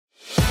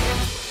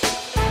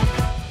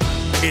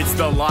It's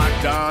the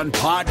Locked On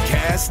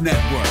Podcast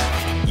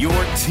Network, your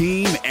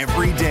team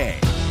every day.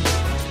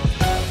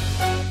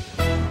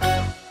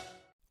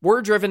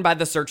 We're driven by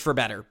the search for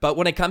better, but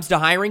when it comes to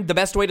hiring, the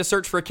best way to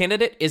search for a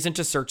candidate isn't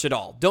to search at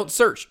all. Don't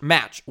search,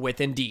 match with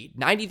Indeed.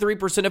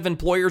 93% of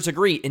employers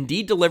agree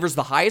Indeed delivers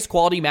the highest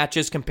quality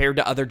matches compared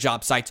to other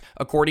job sites,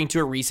 according to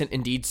a recent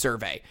Indeed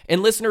survey.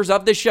 And listeners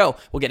of this show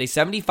will get a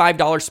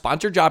 $75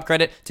 sponsored job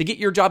credit to get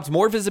your jobs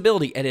more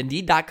visibility at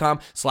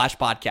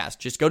Indeed.com/podcast.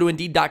 Just go to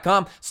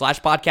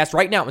Indeed.com/podcast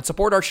right now and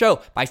support our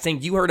show by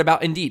saying you heard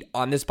about Indeed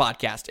on this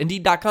podcast.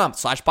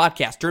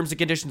 Indeed.com/podcast. Terms and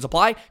conditions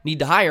apply. Need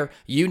to hire?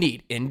 You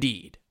need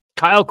Indeed.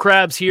 Kyle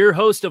Krabs here,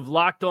 host of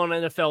Locked On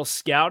NFL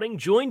Scouting.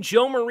 Join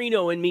Joe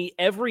Marino and me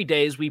every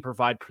day as we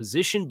provide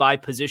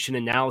position-by-position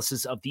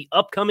analysis of the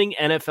upcoming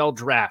NFL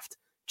Draft.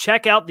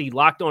 Check out the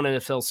Locked On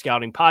NFL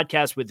Scouting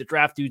podcast with the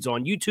Draft Dudes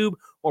on YouTube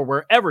or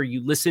wherever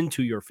you listen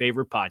to your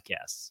favorite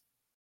podcasts.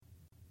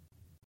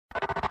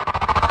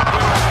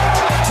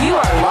 You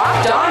are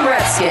Locked On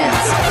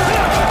Redskins,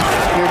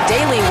 your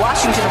daily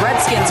Washington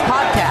Redskins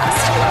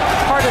podcast,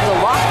 part of the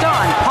Locked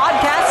On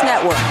Podcast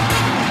Network.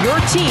 Your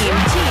team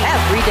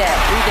every day.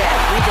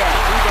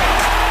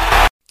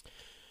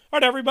 All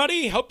right,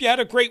 everybody. Hope you had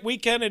a great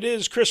weekend. It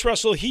is Chris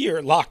Russell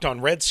here, Locked On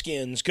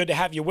Redskins. Good to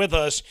have you with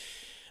us.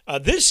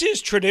 This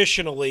is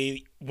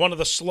traditionally one of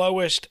the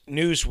slowest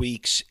news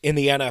weeks in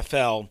the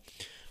NFL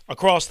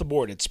across the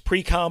board. It's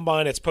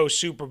pre-combine, it's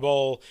post-Super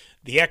Bowl.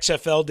 The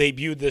XFL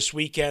debuted this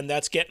weekend.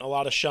 That's getting a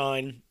lot of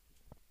shine.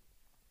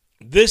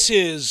 This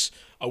is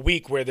a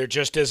week where there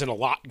just isn't a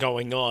lot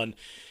going on.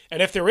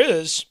 And if there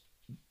is,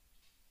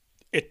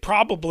 it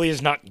probably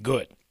is not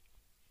good.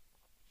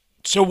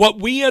 So what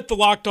we at the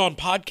Locked On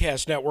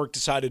Podcast Network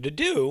decided to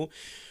do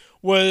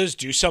was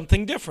do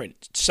something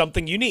different,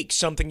 something unique,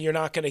 something you're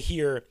not going to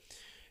hear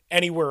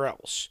anywhere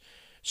else.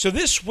 So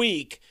this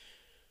week,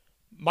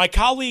 my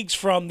colleagues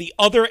from the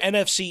other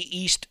NFC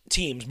East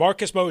teams,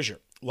 Marcus Mosher,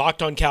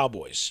 Locked On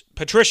Cowboys,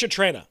 Patricia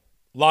Trena,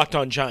 Locked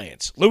On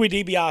Giants, Louis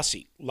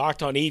DiBiase,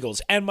 Locked On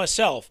Eagles, and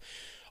myself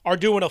are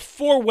doing a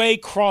four-way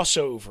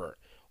crossover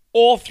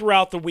all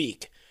throughout the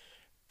week,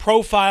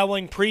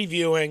 profiling,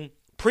 previewing,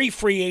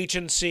 pre-free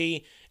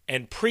agency,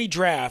 and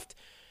pre-draft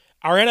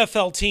our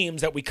NFL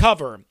teams that we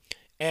cover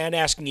and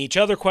asking each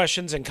other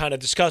questions and kind of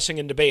discussing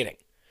and debating.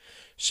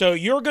 So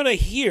you're going to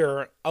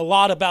hear a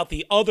lot about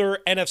the other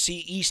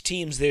NFC East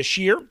teams this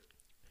year,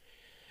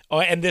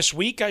 and this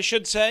week, I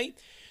should say,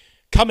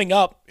 coming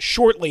up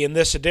shortly in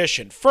this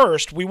edition.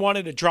 First, we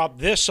wanted to drop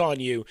this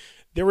on you.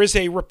 There is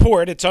a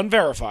report, it's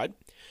unverified.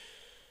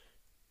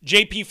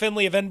 J.P.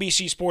 Finley of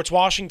NBC Sports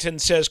Washington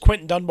says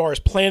Quentin Dunbar is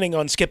planning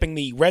on skipping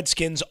the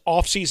Redskins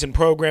offseason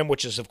program,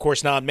 which is, of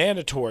course,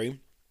 non-mandatory,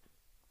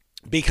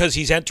 because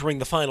he's entering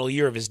the final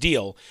year of his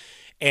deal,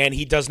 and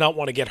he does not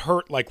want to get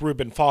hurt like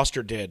Reuben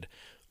Foster did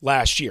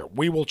last year.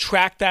 We will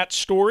track that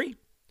story.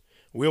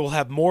 We will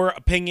have more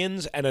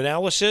opinions and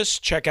analysis.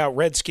 Check out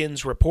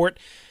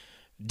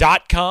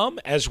redskinsreport.com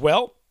as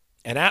well,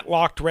 and at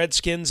Locked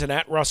Redskins and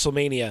at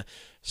WrestleMania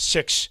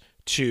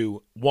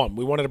 621.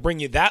 We wanted to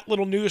bring you that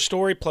little news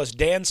story, plus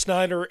Dan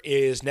Snyder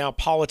is now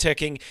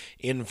politicking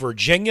in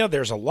Virginia.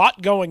 There's a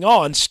lot going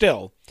on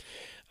still,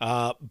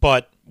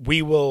 but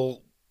we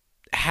will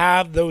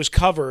have those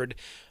covered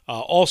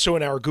also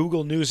in our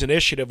Google News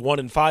Initiative 1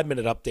 and 5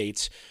 minute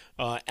updates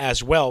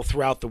as well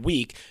throughout the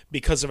week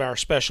because of our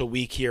special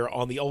week here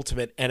on the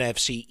Ultimate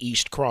NFC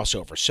East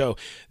crossover. So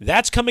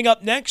that's coming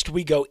up next.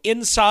 We go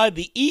inside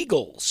the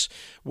Eagles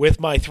with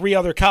my three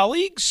other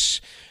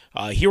colleagues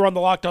here on the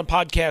Locked On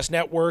Podcast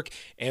Network,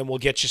 and we'll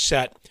get you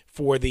set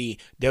for the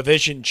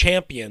division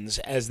champions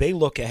as they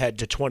look ahead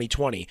to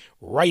 2020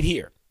 right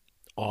here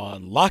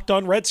on Locked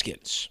On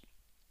Redskins.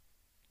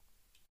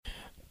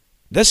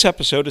 This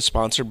episode is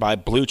sponsored by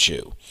Blue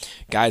Chew.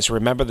 Guys,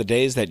 remember the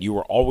days that you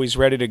were always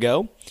ready to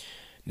go?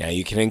 Now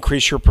you can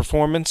increase your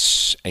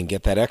performance and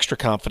get that extra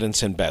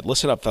confidence in bed.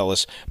 Listen up,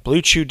 fellas.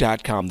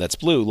 BlueChew.com. That's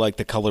blue like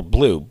the color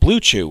blue. Blue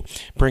Chew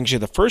brings you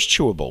the first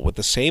chewable with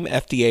the same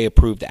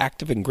FDA-approved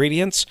active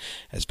ingredients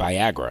as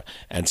Viagra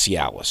and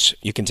Cialis.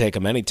 You can take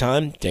them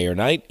anytime, day or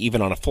night,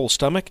 even on a full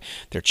stomach.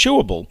 They're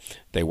chewable.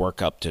 They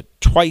work up to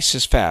twice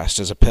as fast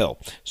as a pill,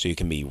 so you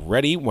can be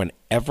ready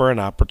whenever an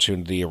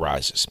opportunity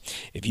arises.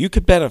 If you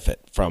could benefit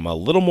from a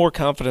little more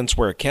confidence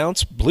where it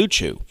counts, Blue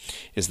Chew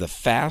is the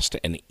fast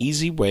and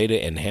easy way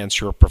to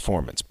enhance your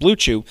performance. Blue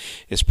Chew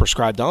is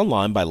prescribed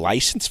online by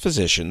licensed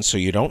physicians, so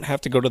you don't have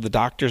to go to the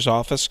doctor's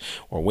office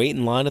or wait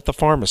in line at the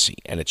pharmacy,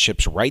 and it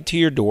ships right to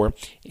your door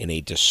in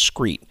a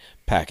discreet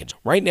package.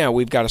 Right now,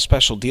 we've got a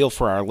special deal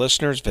for our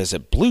listeners.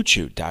 Visit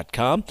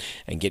BlueChew.com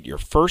and get your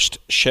first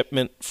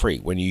shipment free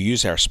when you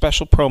use our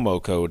special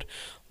promo code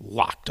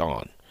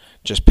LOCKEDON.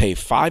 Just pay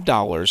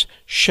 $5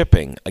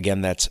 shipping.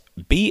 Again, that's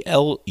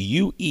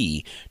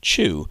BLUE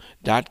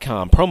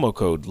Chew.com. Promo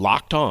code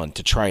LOCKEDON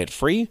to try it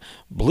free.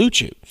 Blue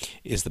Chew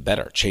is the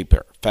better,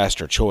 cheaper,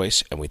 faster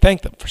choice, and we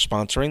thank them for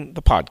sponsoring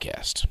the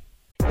podcast.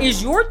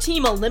 Is your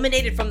team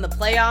eliminated from the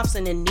playoffs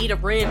and in need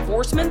of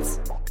reinforcements?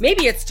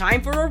 Maybe it's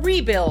time for a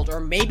rebuild, or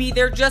maybe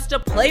they're just a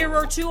player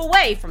or two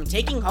away from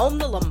taking home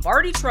the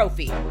Lombardi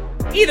Trophy.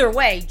 Either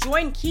way,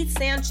 join Keith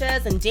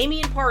Sanchez and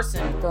Damian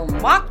Parson for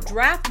Mock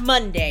Draft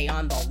Monday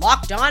on the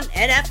Locked On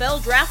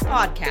NFL Draft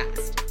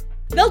Podcast.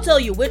 They'll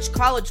tell you which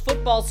college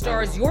football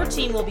stars your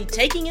team will be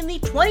taking in the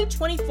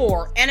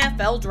 2024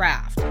 NFL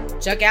Draft.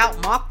 Check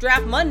out Mock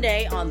Draft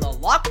Monday on the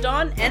Locked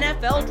On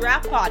NFL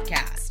Draft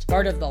Podcast,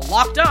 part of the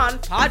Locked On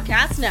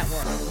Podcast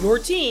Network, your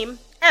team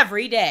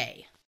every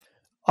day.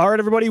 All right,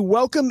 everybody,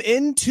 welcome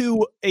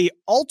into a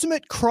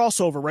ultimate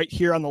crossover right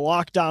here on the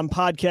Locked On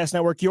Podcast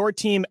Network, your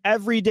team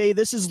every day.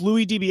 This is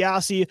Louis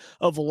DiBiase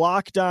of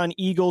Locked On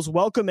Eagles.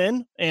 Welcome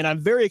in, and I'm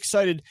very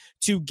excited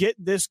to get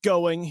this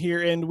going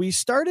here. And we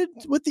started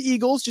with the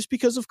Eagles just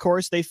because, of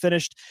course, they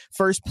finished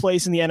first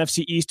place in the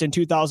NFC East in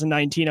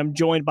 2019. I'm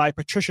joined by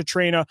Patricia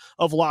Traina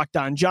of Locked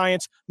On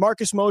Giants,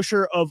 Marcus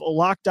Mosher of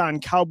Locked On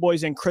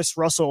Cowboys, and Chris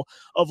Russell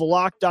of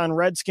Locked On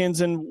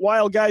Redskins. And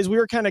while, guys, we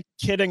were kind of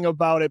kidding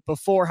about it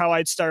before how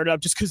I'd started up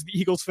just because the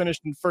Eagles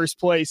finished in first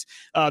place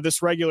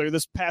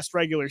this past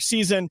regular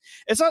season,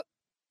 it's not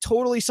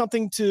totally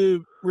something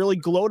to really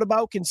gloat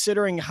about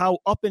considering how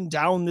up and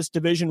down this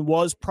division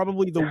was,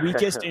 probably the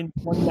weakest in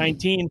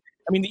 2019.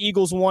 I mean, the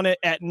Eagles won it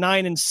at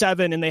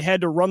 9-7, and they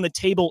had to run the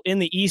table in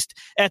the East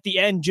at the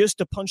end just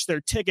to punch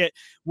their ticket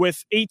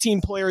with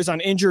 18 players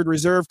on injured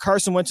reserve.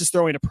 Carson Wentz is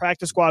throwing to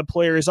practice squad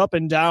players up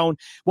and down.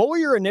 What were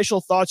your initial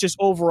thoughts just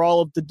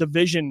overall of the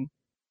division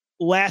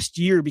last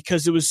year?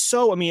 Because it was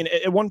so, I mean,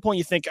 at one point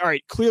you think, all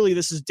right, clearly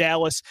this is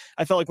Dallas.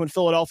 I felt like when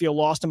Philadelphia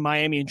lost to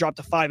Miami and dropped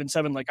to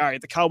 5-7, like, all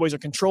right, the Cowboys are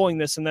controlling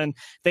this. And then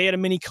they had a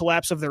mini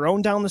collapse of their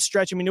own down the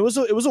stretch. I mean, it was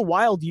a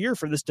wild year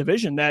for this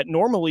division that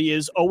normally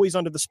is always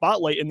under the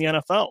spotlight in the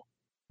NFL.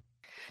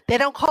 They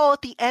don't call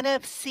it the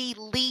NFC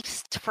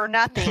least for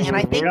nothing. And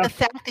I think the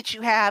fact that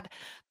you have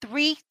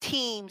 3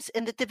 teams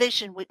in the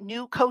division with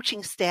new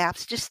coaching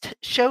staffs just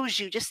shows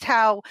you just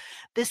how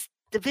this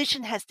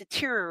division has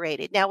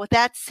deteriorated. Now, with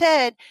that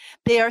said,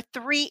 there are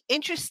 3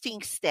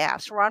 interesting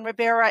staffs. Ron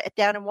Rivera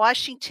down in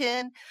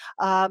Washington,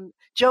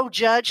 Joe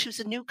Judge, who's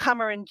a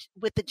newcomer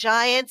with the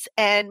Giants,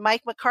 and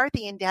Mike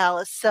McCarthy in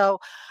Dallas. So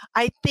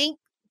I think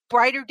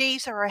brighter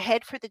days are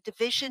ahead for the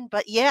division.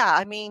 But yeah,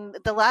 I mean,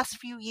 the last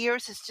few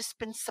years has just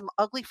been some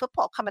ugly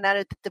football coming out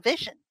of the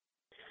division.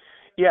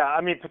 Yeah,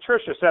 I mean,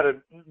 Patricia said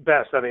it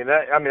best. I mean,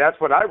 that's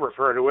what I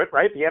refer to it,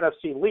 right? The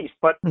NFC least.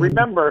 But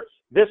remember,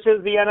 this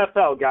is the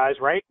NFL, guys,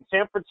 right?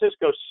 San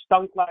Francisco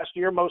stunk last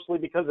year mostly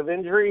because of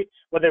injury,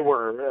 when they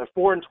were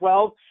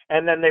 4-12,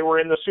 and then they were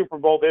in the Super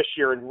Bowl this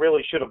year and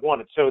really should have won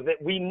it. So that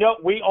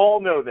we all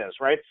know this,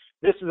 right?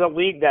 This is a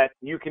league that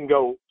you can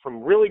go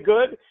from really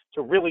good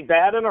to really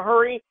bad in a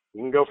hurry.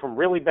 You can go from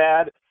really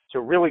bad to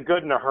really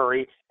good in a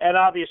hurry, and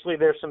obviously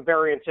there's some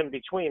variance in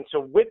between.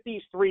 So with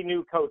these 3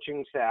 new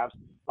coaching staffs,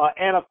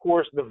 and of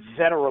course the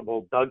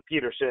venerable Doug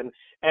Peterson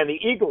and the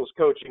Eagles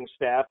coaching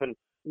staff, and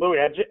Louis,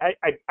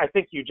 I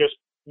think you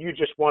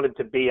just wanted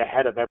to be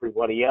ahead of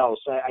everybody else.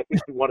 I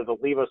think you wanted to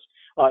leave us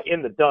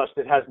in the dust.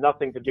 It has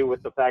nothing to do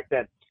with the fact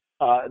that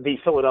the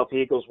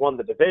Philadelphia Eagles won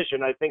the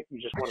division. I think you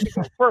just wanted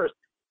to go first.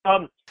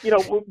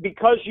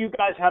 Because you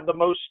guys have the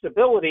most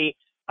stability.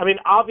 I mean,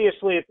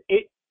 obviously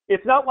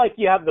it's not like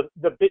you have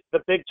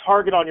the big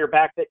target on your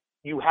back that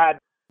you had,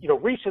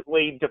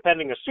 recently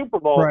defending a Super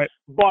Bowl. Right.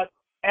 But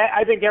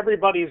I think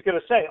everybody's going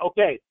to say,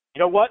 okay, you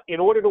know what? In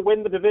order to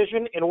win the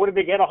division, in order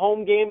to get a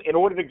home game, in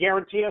order to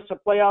guarantee us a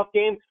playoff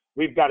game,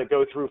 we've got to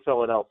go through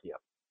Philadelphia.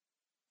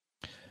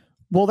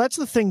 Well, that's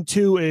the thing,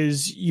 too,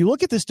 is you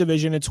look at this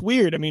division, it's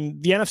weird. I mean,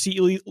 the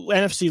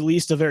NFC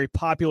least, a very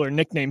popular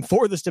nickname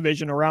for this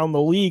division around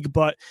the league.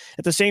 But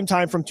at the same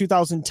time, from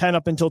 2010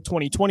 up until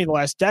 2020, the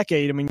last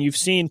decade, I mean, you've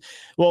seen,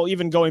 well,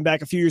 even going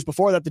back a few years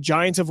before that, the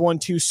Giants have won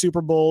 2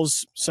 Super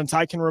Bowls since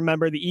I can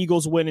remember. The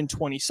Eagles win in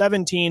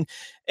 2017.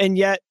 And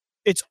yet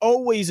it's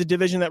always a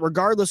division that,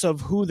 regardless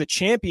of who the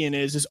champion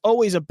is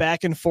always a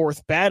back and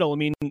forth battle. I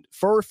mean,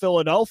 for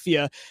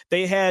Philadelphia,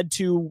 they had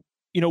to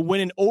win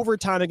in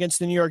overtime against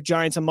the New York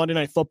Giants on Monday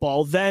Night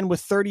Football, then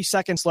with 30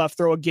 seconds left,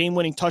 throw a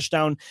game-winning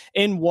touchdown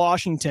in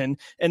Washington,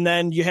 and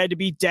then you had to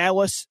beat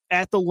Dallas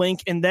at the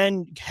Link and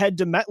then head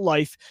to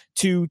MetLife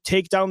to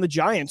take down the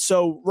Giants.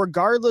 So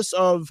regardless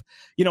of,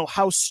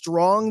 how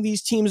strong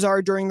these teams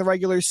are during the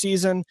regular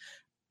season,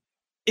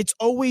 it's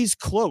always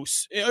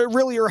close,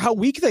 really, or how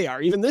weak they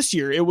are. Even this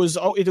year, it was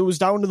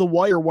down to the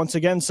wire once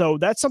again. So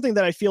that's something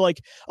that I feel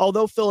like,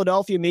 although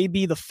Philadelphia may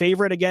be the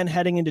favorite again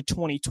heading into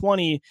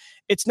 2020,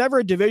 it's never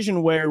a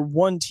division where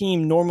one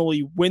team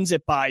normally wins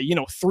it by,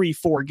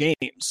 3-4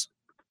 games.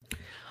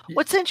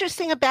 What's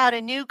interesting about a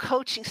new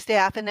coaching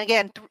staff, and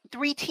again,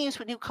 3 teams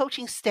with new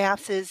coaching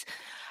staffs, is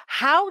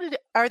how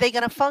are they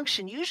going to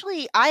function?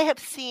 Usually I have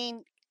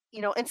seen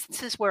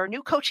instances where a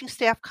new coaching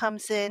staff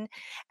comes in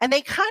and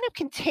they kind of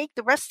can take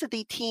the rest of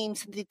the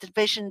teams in the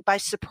division by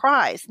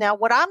surprise. Now,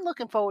 what I'm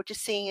looking forward to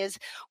seeing is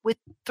with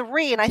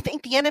 3, and I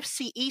think the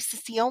NFC East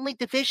is the only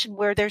division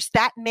where there's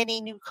that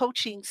many new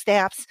coaching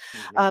staffs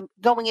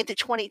going into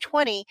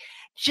 2020,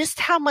 just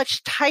how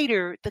much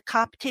tighter the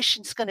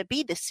competition is going to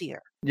be this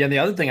year. Yeah, and the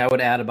other thing I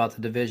would add about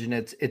the division,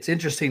 it's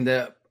interesting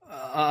that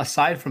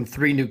aside from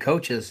 3 new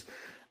coaches,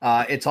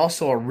 it's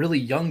also a really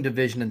young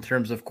division in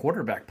terms of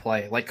quarterback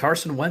play. Like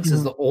Carson Wentz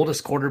is the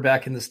oldest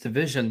quarterback in this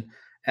division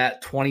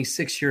at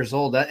 26 years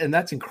old, and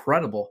that's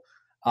incredible.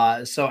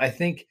 So I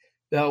think,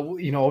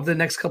 over the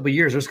next couple of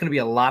years, there's going to be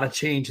a lot of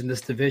change in this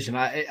division.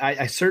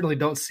 I certainly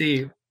don't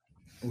see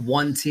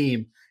one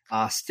team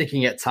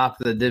sticking at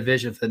top of the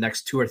division for the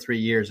next 2 or 3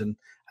 years, and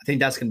I think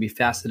that's going to be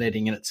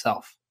fascinating in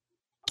itself.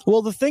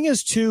 Well, the thing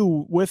is,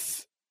 too,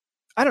 with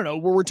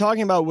what we're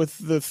talking about with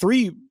the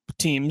 3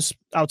 teams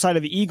outside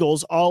of the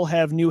Eagles all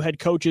have new head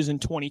coaches in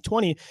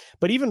 2020,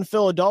 but even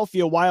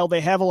Philadelphia, while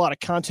they have a lot of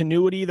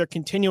continuity, they're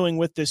continuing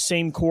with this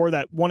same core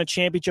that won a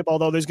championship,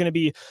 although there's going to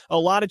be a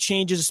lot of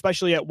changes,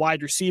 especially at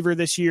wide receiver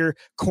this year,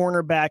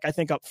 cornerback, I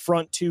think up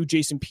front too,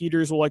 Jason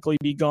Peters will likely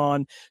be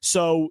gone.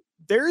 So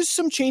there's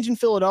some change in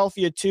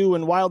Philadelphia too.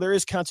 And while there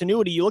is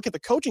continuity, you look at the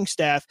coaching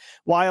staff,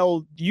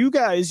 while you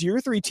guys,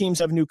 your 3 teams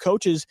have new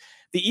coaches,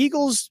 the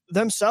Eagles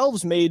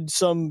themselves made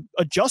some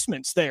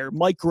adjustments there.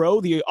 Mike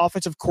Groh, the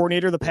offensive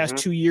coordinator the past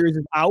 2 years,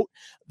 is out.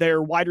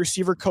 Their wide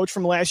receiver coach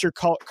from last year,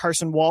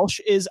 Carson Walsh,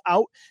 is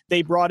out.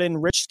 They brought in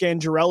Rich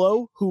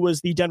Scangarello, who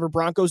was the Denver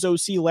Broncos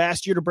OC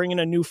last year, to bring in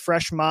a new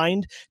fresh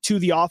mind to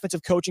the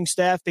offensive coaching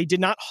staff. They did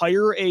not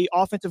hire a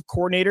offensive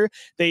coordinator.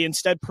 They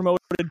instead promoted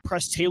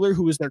Press Taylor,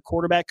 who is their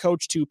quarterback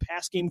coach, to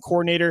pass game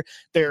coordinator,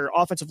 their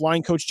offensive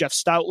line coach, Jeff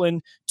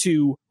Stoutland,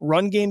 to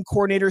run game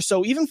coordinator.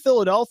 So even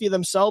Philadelphia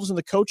themselves in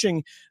the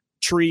coaching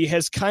tree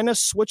has kind of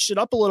switched it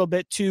up a little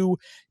bit to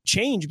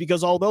change,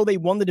 because although they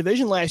won the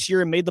division last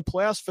year and made the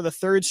playoffs for the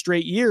 3rd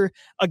straight year,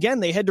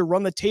 again, they had to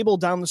run the table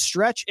down the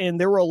stretch, and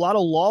there were a lot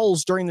of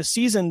lulls during the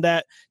season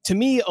that, to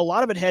me, a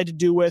lot of it had to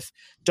do with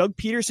Doug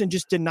Peterson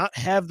just did not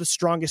have the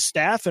strongest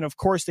staff, and of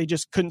course they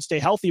just couldn't stay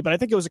healthy, but I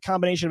think it was a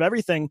combination of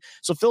everything.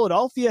 So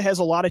Philadelphia has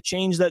a lot of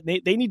change that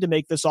they need to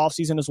make this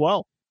offseason as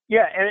well.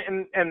 Yeah,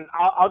 and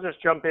I'll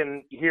just jump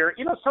in here.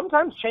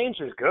 Sometimes change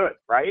is good,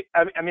 right?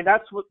 I mean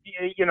that's what,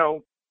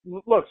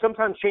 look,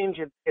 sometimes change,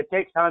 it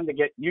takes time to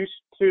get used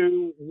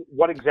to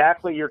what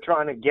exactly you're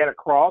trying to get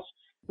across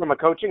from a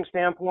coaching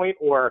standpoint,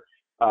 or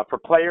for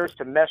players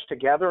to mesh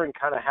together and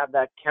kind of have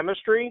that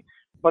chemistry.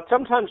 But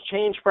sometimes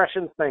change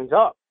freshens things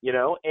up,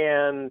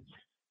 and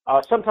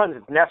sometimes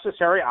it's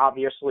necessary.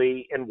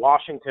 Obviously, in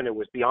Washington, it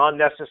was beyond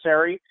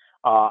necessary.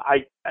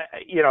 I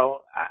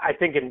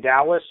think in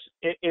Dallas,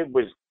 it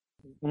was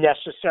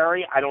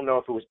necessary. I don't know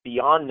if it was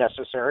beyond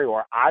necessary,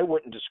 or I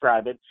wouldn't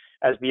describe it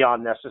as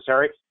beyond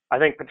necessary. I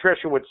think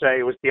Patricia would say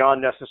it was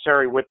beyond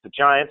necessary with the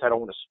Giants. I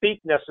don't want to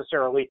speak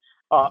necessarily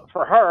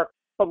for her.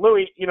 But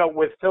Louis,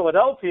 with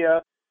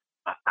Philadelphia,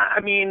 I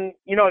mean,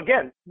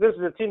 again, this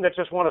is a team that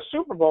just won a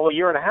Super Bowl a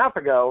year and a half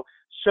ago.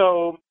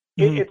 So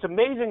it's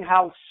amazing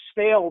how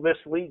stale this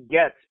league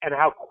gets and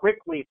how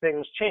quickly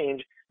things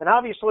change. And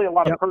obviously a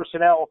lot of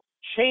personnel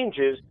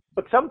changes,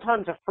 but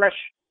sometimes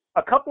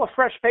a couple of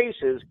fresh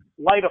faces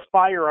light a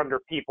fire under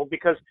people,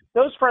 because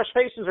those fresh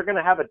faces are going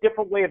to have a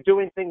different way of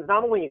doing things,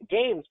 not only in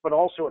games, but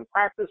also in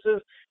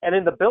practices and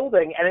in the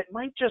building. And it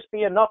might just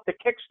be enough to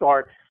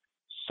kickstart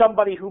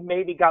somebody who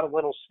maybe got a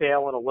little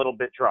stale and a little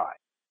bit dry.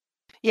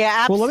 Yeah,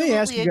 absolutely. Well, let me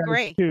ask you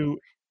agree. guys too.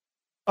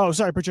 Oh,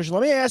 sorry, Patricia.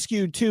 Let me ask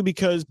you too,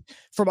 because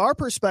from our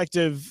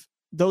perspective,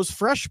 those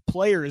fresh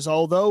players,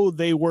 although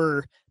they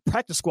were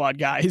practice squad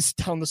guys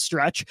down the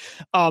stretch,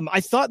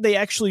 I thought they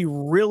actually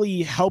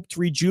really helped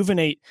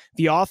rejuvenate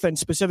the offense,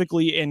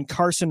 specifically in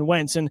Carson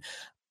Wentz. And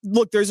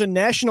look, there's a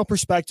national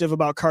perspective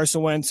about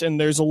Carson Wentz,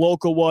 and there's a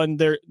local one.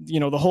 There,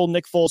 the whole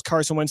Nick Foles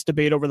Carson Wentz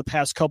debate over the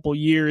past couple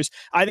years,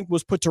 I think,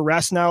 was put to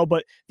rest now.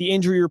 But the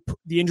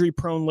injury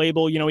prone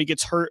label, he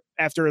gets hurt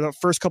after the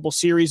first couple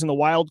series in the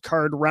wild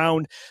card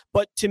round.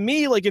 But to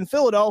me, like in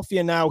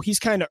Philadelphia now, he's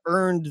kind of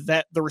earned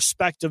the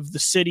respect of the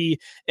city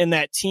and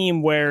that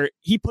team, where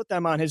he put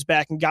them on his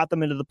back and got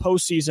them into the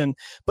postseason.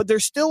 But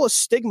there's still a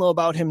stigma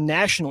about him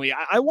nationally.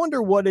 I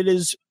wonder what it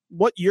is.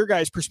 What your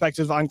guys'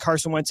 perspective on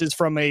Carson Wentz is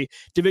from a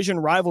division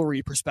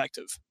rivalry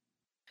perspective.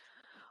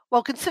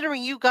 Well,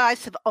 considering you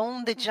guys have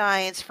owned the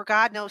Giants for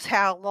God knows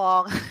how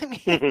long,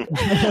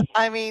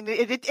 I mean,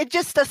 it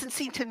just doesn't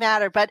seem to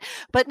matter. But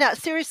no,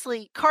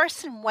 seriously,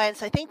 Carson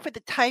Wentz, I think for the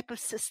type of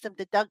system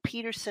that Doug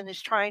Peterson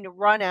is trying to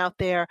run out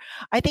there,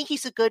 I think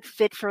he's a good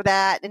fit for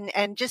that.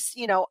 And just,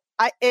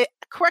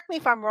 correct me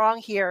if I'm wrong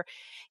here,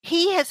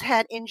 he has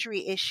had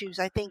injury issues,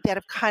 I think, that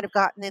have kind of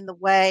gotten in the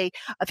way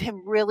of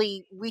him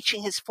really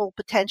reaching his full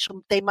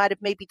potential. They might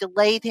have maybe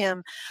delayed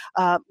him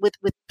with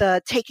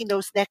taking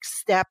those next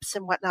steps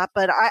and whatnot.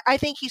 But I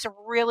think he's a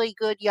really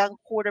good young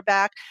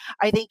quarterback.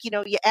 I think,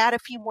 you add a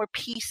few more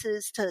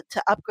pieces to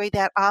upgrade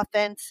that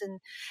offense,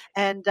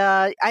 and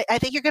I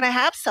think you're going to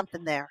have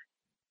something there.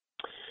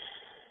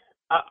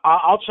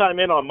 I'll chime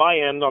in on my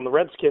end, on the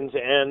Redskins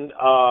end.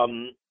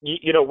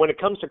 When it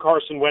comes to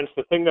Carson Wentz,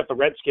 the thing that the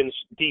Redskins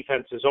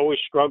defense has always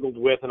struggled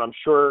with, and I'm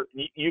sure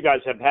you guys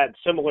have had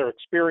similar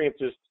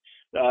experiences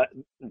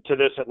to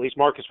this, at least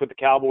Marcus with the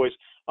Cowboys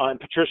and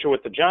Patricia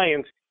with the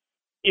Giants,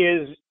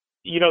 is,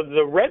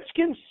 the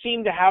Redskins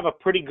seem to have a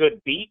pretty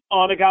good beat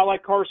on a guy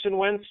like Carson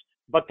Wentz,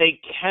 but they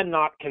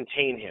cannot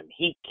contain him.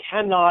 They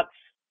cannot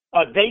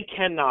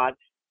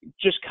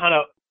just kind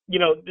of,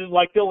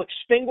 they'll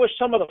extinguish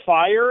some of the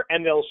fire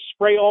and they'll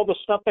spray all the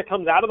stuff that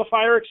comes out of the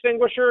fire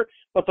extinguisher,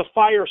 but the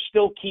fire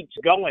still keeps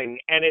going,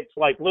 and it's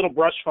like little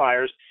brush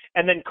fires.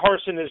 And then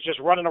Carson is just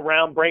running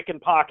around, breaking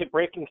pocket,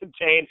 breaking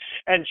contain,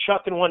 and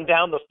chucking one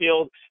down the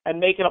field and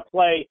making a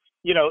play,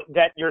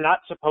 that you're not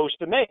supposed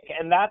to make.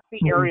 And that's the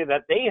area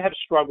that they have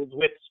struggled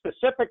with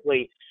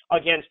specifically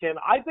against him.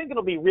 I think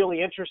it'll be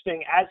really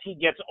interesting as he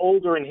gets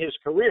older in his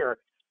career.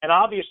 And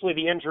obviously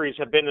the injuries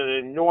have been an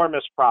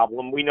enormous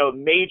problem. We know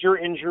major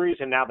injuries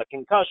and now the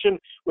concussion,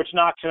 which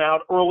knocks him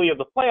out early of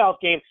the playoff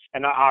game.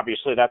 And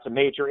obviously that's a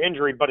major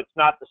injury, but it's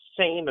not the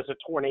same as a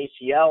torn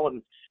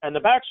ACL and the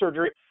back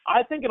surgery.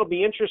 I think it'll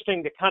be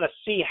interesting to kind of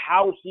see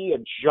how he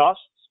adjusts,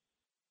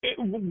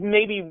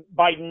 maybe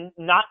by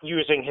not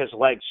using his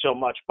legs so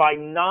much, by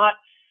not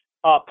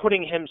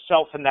putting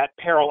himself in that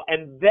peril,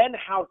 and then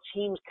how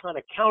teams kind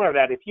of counter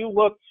that. If you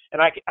look,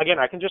 and I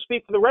can just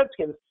speak for the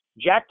Redskins,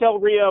 Jack Del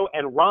Rio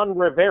and Ron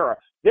Rivera,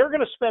 they're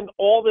going to spend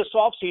all this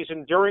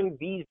offseason during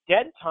these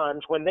dead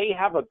times when they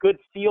have a good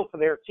feel for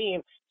their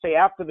team, say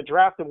after the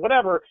draft and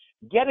whatever,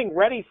 getting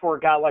ready for a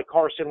guy like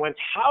Carson Wentz.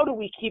 How do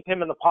we keep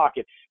him in the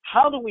pocket?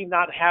 How do we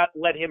not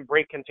let him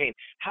break contain?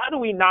 How do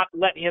we not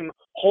let him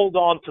hold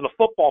on to the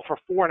football for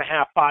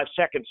 4.5, 5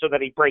 seconds so that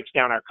he breaks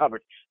down our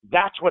coverage?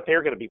 That's what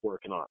they're going to be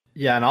working on.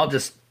 Yeah, and I'll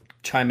just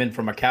chime in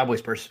from a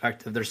Cowboys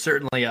perspective. There's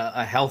certainly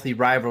a healthy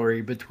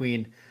rivalry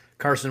between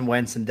Carson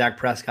Wentz and Dak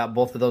Prescott,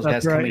 both of those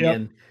guys coming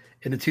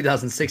in the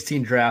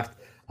 2016 draft.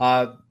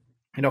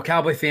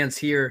 Cowboy fans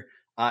here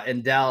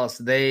in Dallas,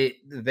 they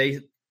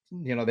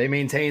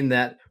maintain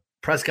that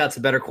Prescott's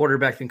a better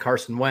quarterback than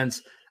Carson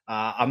Wentz.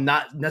 I'm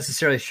not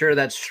necessarily sure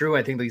that's true.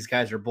 I think these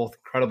guys are both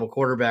incredible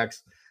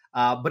quarterbacks.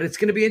 But it's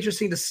going to be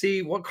interesting to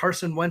see what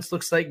Carson Wentz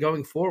looks like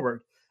going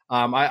forward.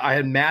 I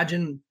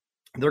imagine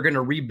they're going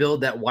to rebuild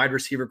that wide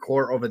receiver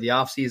core over the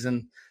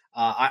offseason.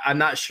 I'm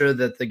not sure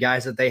that the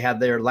guys that they had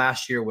there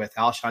last year with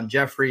Alshon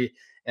Jeffrey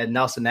and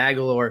Nelson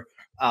Aguilar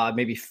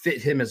maybe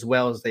fit him as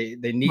well as they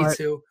need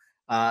to.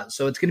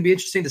 So it's going to be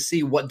interesting to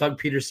see what Doug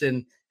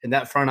Peterson and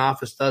that front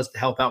office does to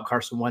help out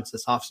Carson Wentz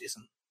this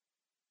offseason.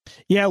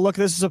 Yeah, look,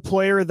 this is a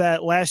player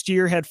that last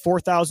year had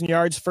 4,000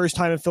 yards, first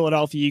time in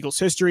Philadelphia Eagles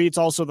history. It's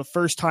also the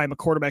first time a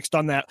quarterback's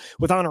done that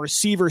without a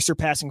receiver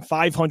surpassing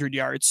 500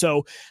 yards.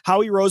 So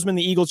Howie Roseman,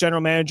 the Eagles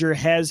general manager,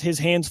 has his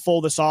hands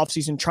full this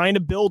offseason trying to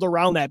build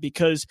around that,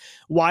 because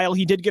while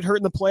he did get hurt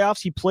in the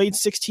playoffs, he played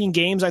 16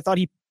 games. I thought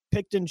he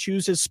picked and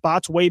choose his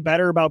spots way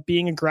better about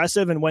being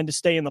aggressive and when to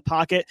stay in the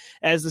pocket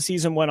as the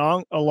season went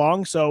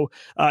along. So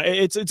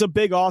it's a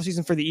big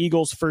offseason for the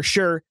Eagles for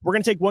sure. We're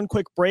going to take one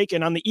quick break,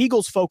 and on the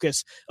Eagles'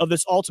 focus of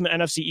this ultimate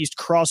NFC East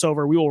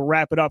crossover, we will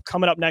wrap it up.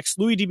 Coming up next,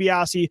 Louis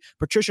DiBiase,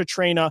 Patricia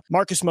Traina,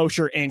 Marcus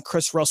Mosher, and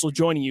Chris Russell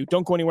joining you.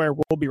 Don't go anywhere.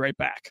 We'll be right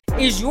back.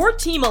 Is your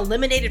team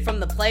eliminated from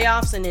the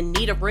playoffs and in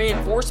need of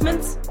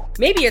reinforcements?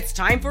 Maybe it's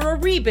time for a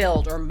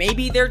rebuild, or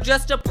maybe they're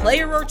just a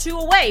player or two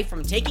away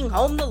from taking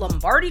home the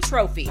Lombardi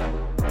Trophy.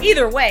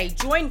 Either way,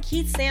 join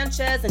Keith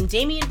Sanchez and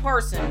Damian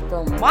Parson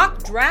for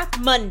Mock Draft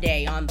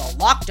Monday on the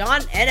Locked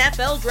On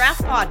NFL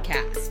Draft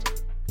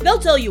Podcast. They'll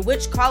tell you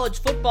which college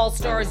football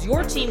stars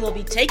your team will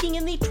be taking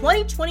in the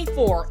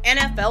 2024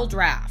 NFL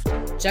Draft.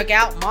 Check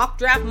out Mock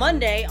Draft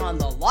Monday on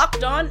the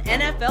Locked On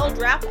NFL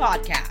Draft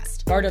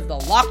Podcast, part of the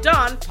Locked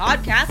On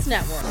Podcast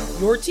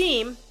Network, your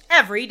team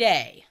every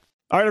day.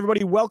 All right,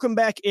 everybody, welcome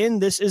back in.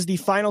 This is the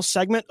final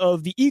segment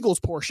of the Eagles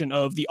portion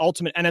of the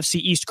Ultimate NFC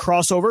East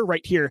crossover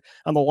right here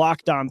on the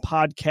Locked On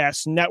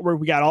Podcast Network.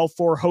 We got all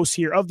four hosts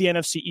here of the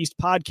NFC East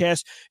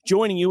podcast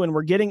joining you, and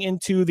we're getting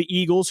into the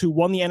Eagles, who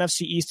won the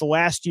NFC East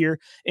last year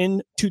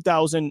in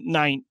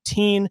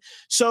 2019.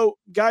 So,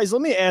 guys,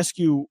 let me ask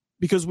you,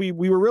 because we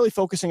were really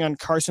focusing on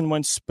Carson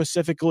Wentz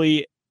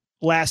specifically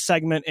last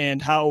segment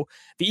and how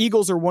the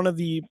Eagles are one of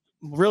the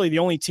really the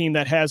only team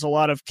that has a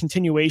lot of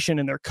continuation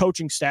in their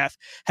coaching staff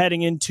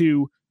heading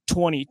into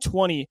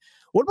 2020.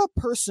 What about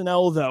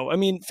personnel, though? I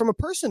mean, from a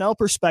personnel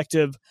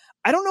perspective,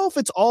 I don't know if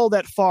it's all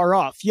that far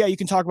off. Yeah, you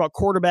can talk about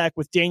quarterback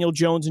with Daniel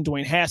Jones and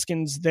Dwayne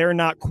Haskins. They're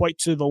not quite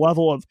to the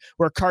level of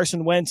where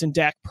Carson Wentz and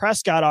Dak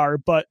Prescott are.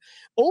 But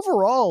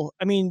overall,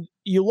 I mean,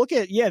 you look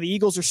at, the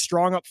Eagles are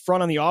strong up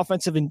front on the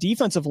offensive and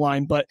defensive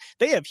line, but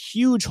they have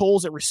huge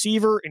holes at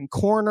receiver and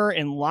corner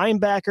and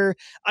linebacker.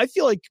 I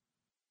feel like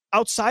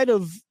outside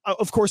of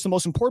course, the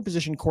most important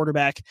position,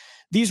 quarterback,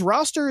 these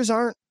rosters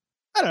aren't,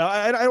 I don't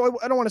know,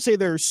 I don't want to say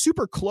they're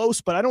super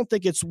close, but I don't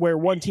think it's where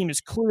one team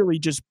is clearly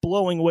just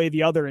blowing away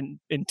the other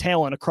in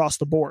talent across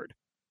the board.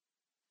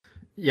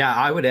 Yeah,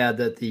 I would add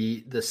that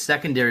the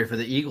secondary for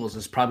the Eagles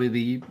is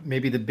probably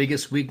maybe the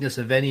biggest weakness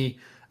of any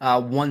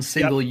one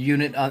single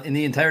unit in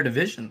the entire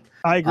division.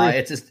 I agree.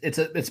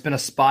 It's been a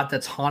spot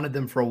that's haunted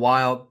them for a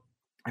while.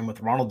 And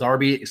with Ronald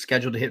Darby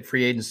scheduled to hit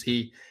free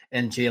agency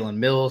and Jalen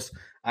Mills,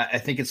 I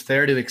think it's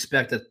fair to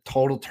expect a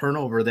total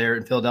turnover there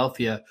in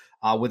Philadelphia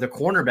with a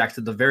cornerbacks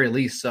at the very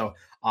least. So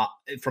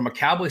from a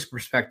Cowboys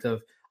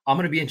perspective, I'm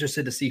going to be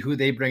interested to see who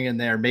they bring in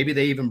there. Maybe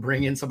they even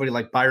bring in somebody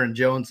like Byron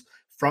Jones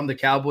from the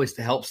Cowboys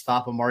to help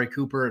stop Amari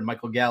Cooper and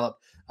Michael Gallup.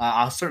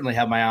 I'll certainly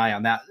have my eye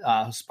on that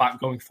spot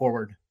going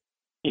forward.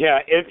 Yeah,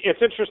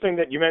 it's interesting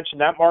that you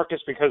mentioned that,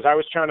 Marcus, because I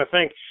was trying to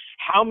think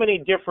how many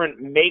different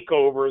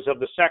makeovers of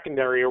the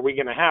secondary are we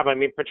going to have? I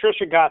mean,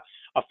 Patricia got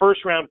a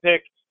first-round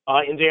pick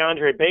in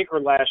DeAndre Baker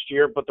last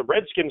year, but the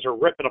Redskins are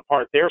ripping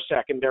apart their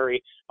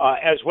secondary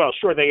as well.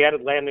 Sure, they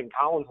added Landon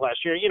Collins last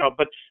year,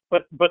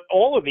 but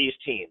all of these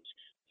teams,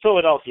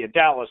 Philadelphia,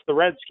 Dallas, the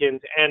Redskins,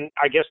 and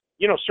I guess,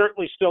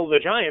 certainly still the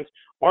Giants,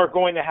 are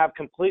going to have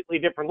completely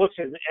different looks.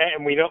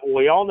 And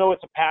we all know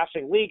it's a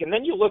passing league. And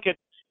then you look at,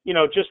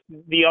 just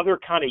the other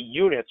kind of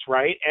units,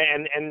 right?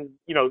 And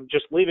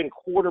just leaving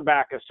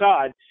quarterback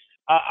aside,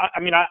 I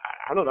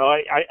don't know.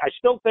 I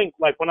still think,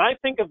 like, when I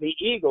think of the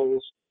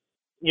Eagles,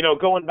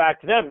 going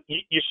back to them,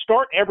 you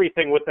start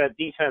everything with that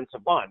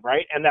defensive line,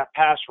 right? And that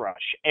pass rush.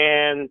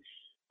 And,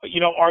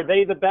 are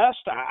they the best?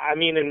 I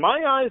mean, in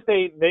my eyes,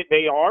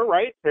 they are,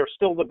 right? They're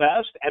still the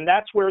best. And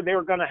that's where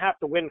they're going to have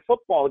to win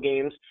football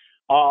games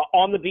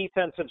on the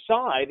defensive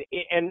side.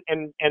 And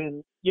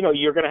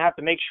you're going to have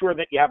to make sure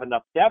that you have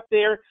enough depth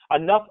there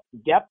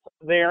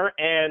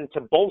and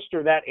to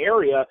bolster that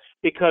area,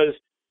 because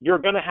you're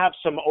going to have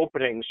some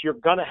openings. You're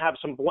going to have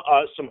some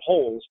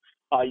holes.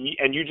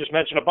 And you just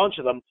mentioned a bunch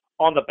of them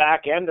on the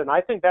back end. And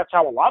I think that's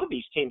how a lot of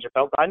these teams are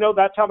built. I know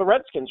that's how the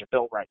Redskins are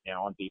built right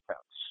now on defense.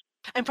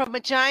 And from a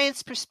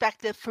Giants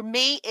perspective, for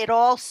me, it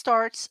all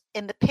starts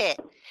in the pit.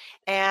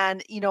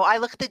 And, I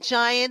look at the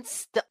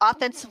Giants, the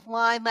offensive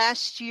line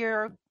last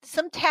year,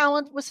 some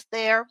talent was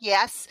there,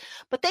 yes,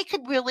 but they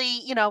could really,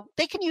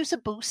 they can use a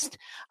boost,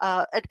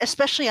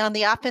 especially on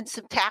the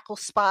offensive tackle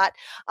spot.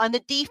 On the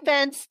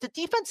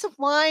defensive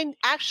line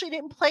actually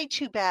didn't play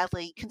too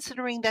badly,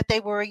 considering that they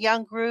were a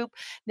young group.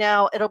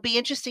 Now, it'll be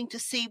interesting to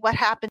see what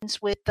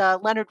happens with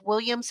Leonard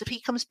Williams if he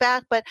comes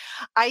back. But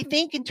I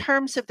think in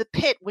terms of the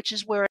pit, which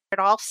is where it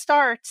all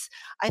starts,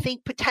 I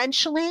think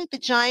potentially the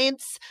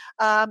Giants,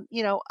 I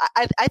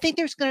think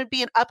there's going to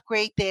be an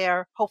upgrade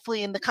there,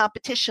 hopefully in the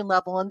competition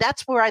level. And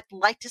that's where I'd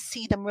like to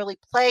see them really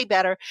play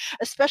better,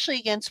 especially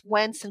against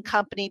Wentz and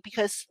company,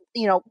 because,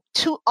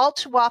 all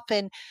too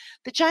often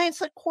the Giants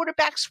let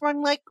quarterbacks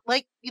run like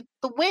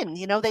the wind.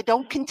 They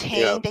don't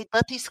contain, They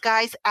let these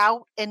guys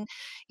out. And,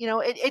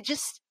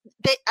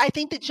 I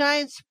think the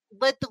Giants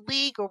led the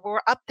league, or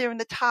were up there in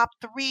the top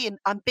 3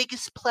 on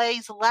biggest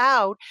plays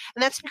allowed.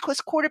 And that's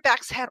because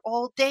quarterbacks had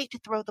all day to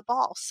throw the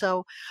ball.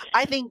 So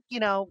I think,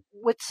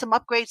 with some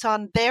upgrades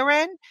on their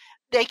end,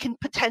 they can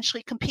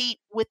potentially compete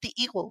with the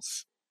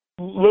Eagles.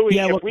 Louis,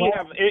 if we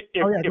have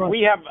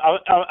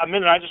a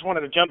minute, I just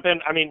wanted to jump in.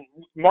 I mean,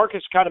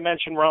 Marcus kind of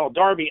mentioned Ronald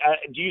Darby.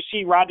 Do you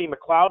see Rodney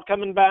McLeod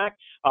coming back?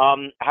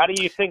 How do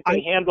you think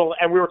they handle?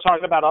 And we were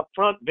talking about up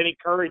front, Vinny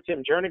Curry,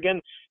 Tim Jernigan.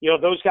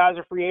 Those guys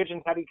are free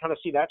agents. How do you kind of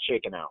see that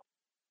shaking out?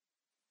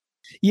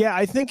 Yeah,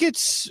 I think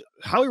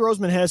Howie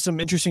Roseman has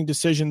some interesting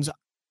decisions.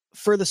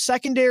 For the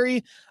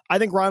secondary, I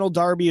think Ronald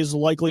Darby is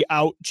likely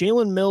out.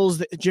 Jalen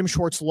Mills, Jim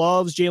Schwartz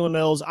loves Jalen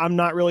Mills. I'm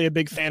not really a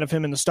big fan of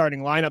him in the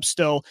starting lineup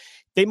still.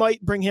 They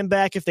might bring him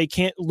back if they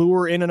can't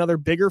lure in another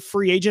bigger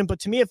free agent. But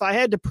to me, if I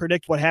had to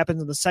predict what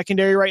happens in the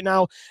secondary right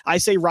now, I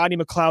say Rodney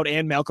McLeod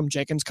and Malcolm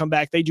Jenkins come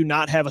back. They do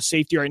not have a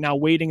safety right now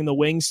waiting in the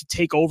wings to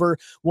take over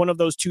one of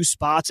those two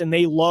spots, and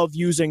they love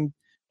using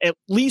at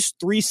least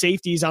 3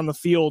 safeties on the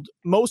field.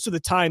 Most of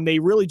the time, they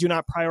really do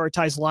not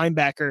prioritize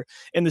linebacker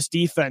in this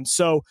defense.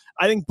 So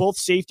I think both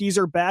safeties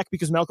are back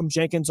because Malcolm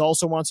Jenkins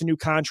also wants a new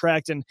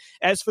contract. And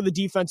as for the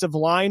defensive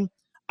line,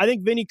 I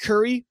think Vinny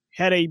Curry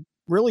had a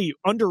really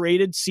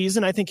underrated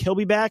season. I think he'll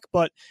be back,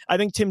 but I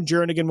think Tim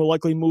Jernigan will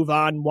likely move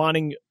on,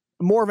 wanting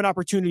more of an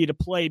opportunity to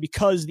play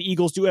because the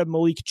Eagles do have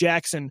Malik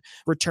Jackson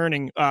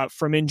returning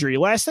from injury.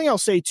 Last thing I'll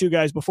say too,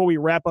 guys, before we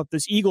wrap up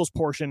this Eagles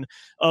portion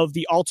of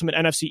the ultimate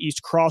NFC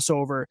East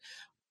crossover,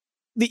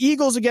 the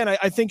Eagles, again,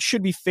 I think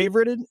should be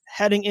favorited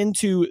heading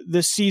into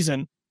this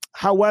season.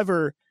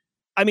 However,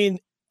 I mean,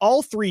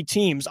 all 3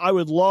 teams I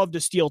would love to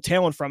steal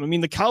talent from. I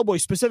mean, the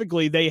Cowboys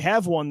specifically, they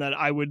have one that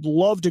I would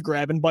love to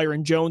grab in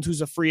Byron Jones,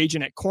 who's a free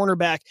agent at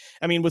cornerback.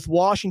 I mean, with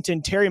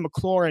Washington, Terry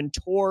McLaurin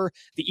tore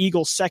the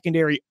Eagles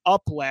secondary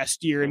up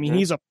last year. I mean,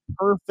 he's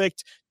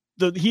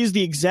he's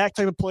the exact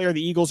type of player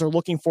the Eagles are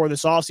looking for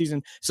this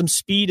offseason. Some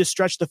speed to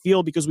stretch the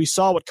field, because we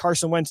saw what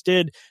Carson Wentz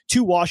did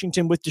to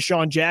Washington with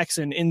Deshaun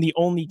Jackson in the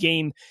only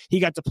game he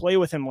got to play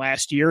with him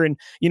last year. And,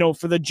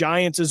 for the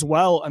Giants as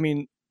well, I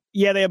mean,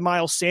 yeah, they have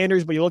Miles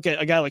Sanders, but you look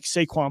at a guy like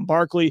Saquon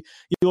Barkley,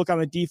 you look on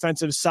the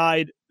defensive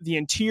side, the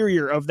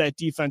interior of that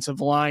defensive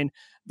line,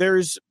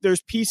 there's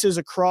pieces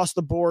across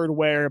the board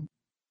where,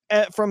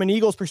 from an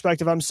Eagles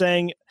perspective, I'm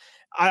saying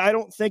I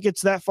don't think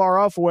it's that far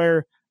off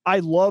where I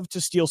love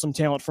to steal some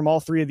talent from all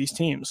three of these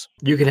teams.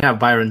 You can have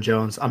Byron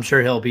Jones. I'm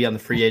sure he'll be on the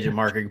free agent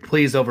market.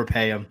 Please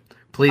overpay him.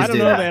 Please I don't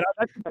do know, that. man.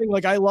 That's the thing.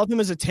 Like, I love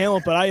him as a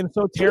talent, but I am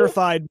so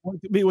terrified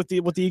with what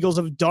the Eagles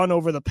have done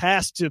over the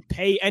past to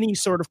pay any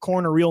sort of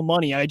corner real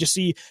money. I just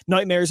see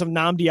nightmares of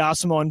Nnamdi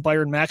Asomugha and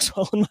Byron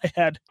Maxwell in my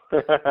head.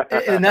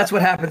 And that's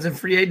what happens in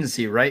free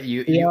agency, right?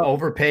 You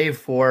overpay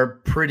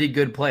for pretty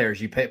good players.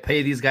 You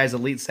pay these guys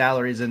elite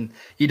salaries, and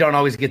you don't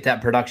always get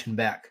that production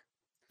back.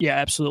 Yeah,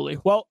 absolutely.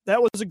 Well,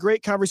 that was a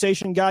great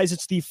conversation, guys.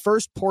 It's the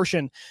first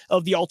portion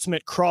of the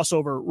ultimate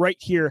crossover right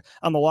here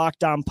on the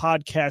Locked On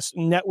Podcast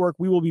Network.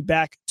 We will be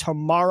back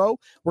tomorrow.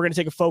 We're going to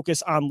take a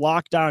focus on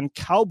Locked On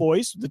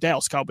Cowboys, the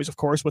Dallas Cowboys, of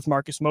course, with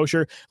Marcus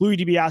Mosher. Louis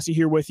DiBiase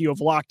here with you of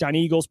Locked On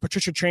Eagles,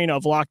 Patricia Traina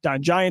of Locked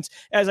On Giants.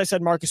 As I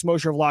said, Marcus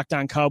Mosher of Locked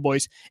On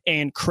Cowboys,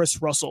 and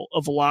Chris Russell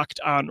of Locked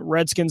On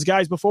Redskins.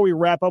 Guys, before we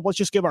wrap up, let's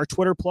just give our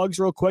Twitter plugs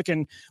real quick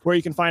and where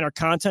you can find our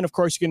content. Of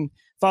course, you can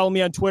follow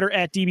me on Twitter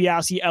at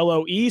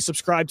DiBiaseLOE.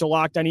 Subscribe to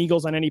Locked On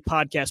Eagles on any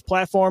podcast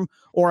platform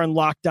or on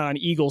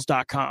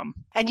LockedOnEagles.com.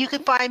 And you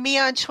can find me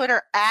on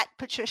Twitter at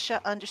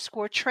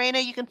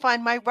Patricia_Traina. You can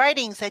find my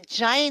writings at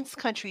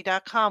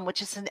GiantsCountry.com,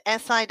 which is an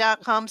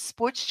SI.com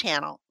sports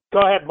channel.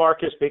 Go ahead,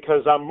 Marcus,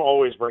 because I'm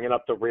always bringing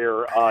up the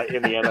rear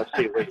in the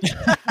NFC league.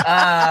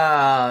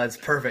 That's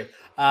perfect.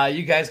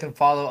 You guys can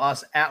follow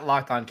us at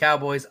Locked On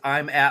Cowboys.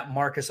 I'm at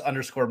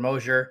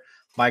Marcus_Mosher.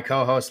 My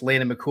co-host,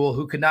 Landon McCool,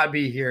 who could not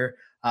be here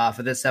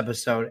for this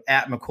episode,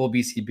 at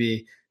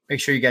McCoolBCB. Make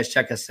sure you guys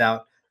check us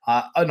out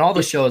on all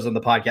the shows on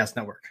the podcast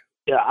network.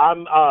 Yeah,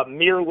 I'm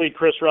merely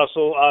Chris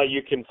Russell.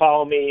 You can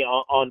follow me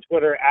on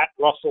Twitter at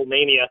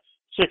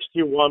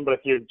RussellMania621. But if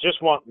you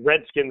just want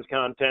Redskins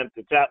content,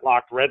 it's at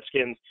Locked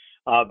Redskins,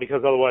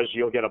 because otherwise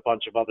you'll get a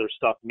bunch of other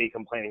stuff, me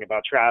complaining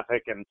about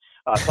traffic and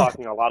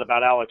talking a lot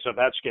about Alex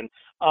Ovechkin.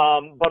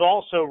 But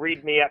also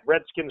read me at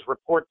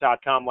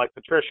RedskinsReport.com, like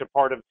Patricia,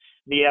 part of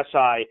the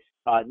SI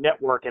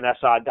network and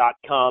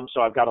SI.com.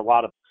 So I've got a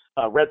lot of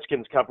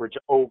Redskins coverage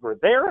over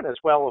there. And as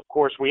well, of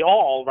course, we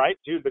all,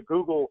 do the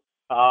Google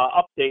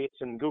updates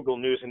and Google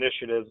News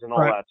initiatives and all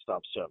that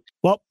stuff. So,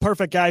 well,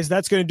 perfect, guys.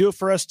 That's going to do it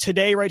for us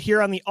today right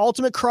here on the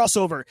ultimate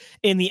crossover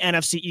in the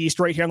NFC East,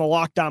 right here on the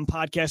Locked On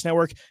Podcast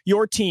Network.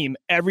 Your team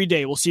every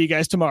day. We'll see you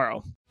guys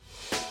tomorrow.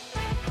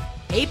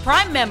 Hey,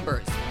 Prime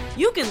members,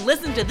 you can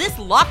listen to this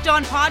Locked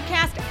On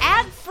podcast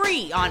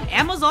ad-free on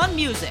Amazon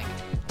Music.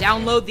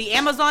 Download the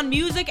Amazon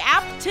Music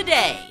app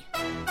today.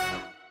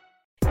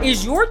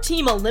 Is your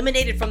team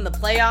eliminated from the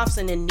playoffs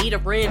and in need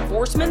of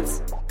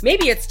reinforcements?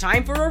 Maybe it's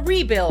time for a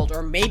rebuild,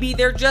 or maybe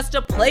they're just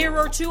a player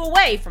or two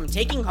away from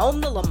taking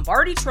home the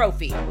Lombardi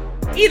Trophy.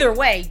 Either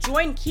way,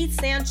 join Keith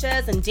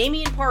Sanchez and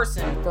Damian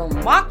Parson for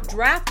Mock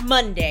Draft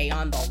Monday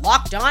on the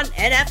Locked On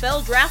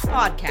NFL Draft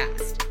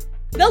Podcast.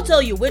 They'll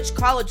tell you which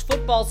college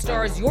football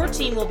stars your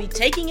team will be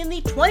taking in the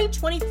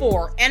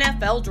 2024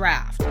 NFL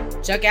Draft.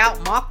 Check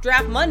out Mock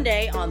Draft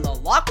Monday on the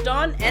Locked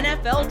On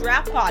NFL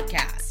Draft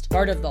Podcast,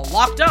 part of the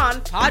Locked On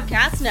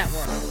Podcast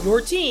Network. Your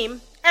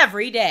team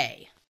every day.